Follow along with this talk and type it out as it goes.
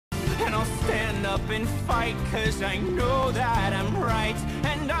and fight, 'cause I know that I'm right,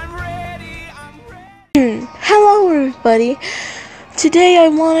 and I'm ready, Hello everybody. Today I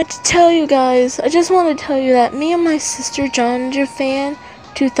just wanted to tell you that me and my sister John Fan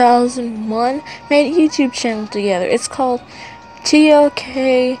 2001 made a YouTube channel together. It's called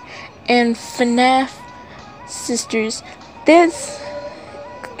TLK and FNAF Sisters.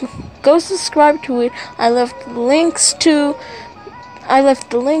 Go subscribe to it. I left the link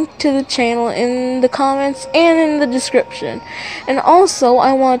to the channel in the comments and in the description. And also,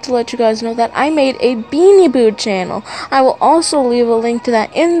 I wanted to let you guys know that I made a Beanie Boo channel. I will also leave a link to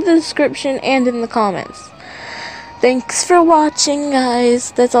that in the description and in the comments. Thanks for watching,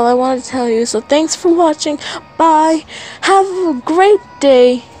 guys. That's all I wanted to tell you. So thanks for watching. Bye. Have a great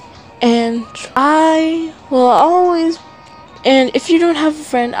day. And if you don't have a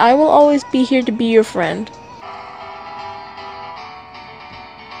friend, I will always be here to be your friend.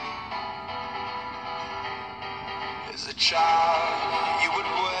 as a child.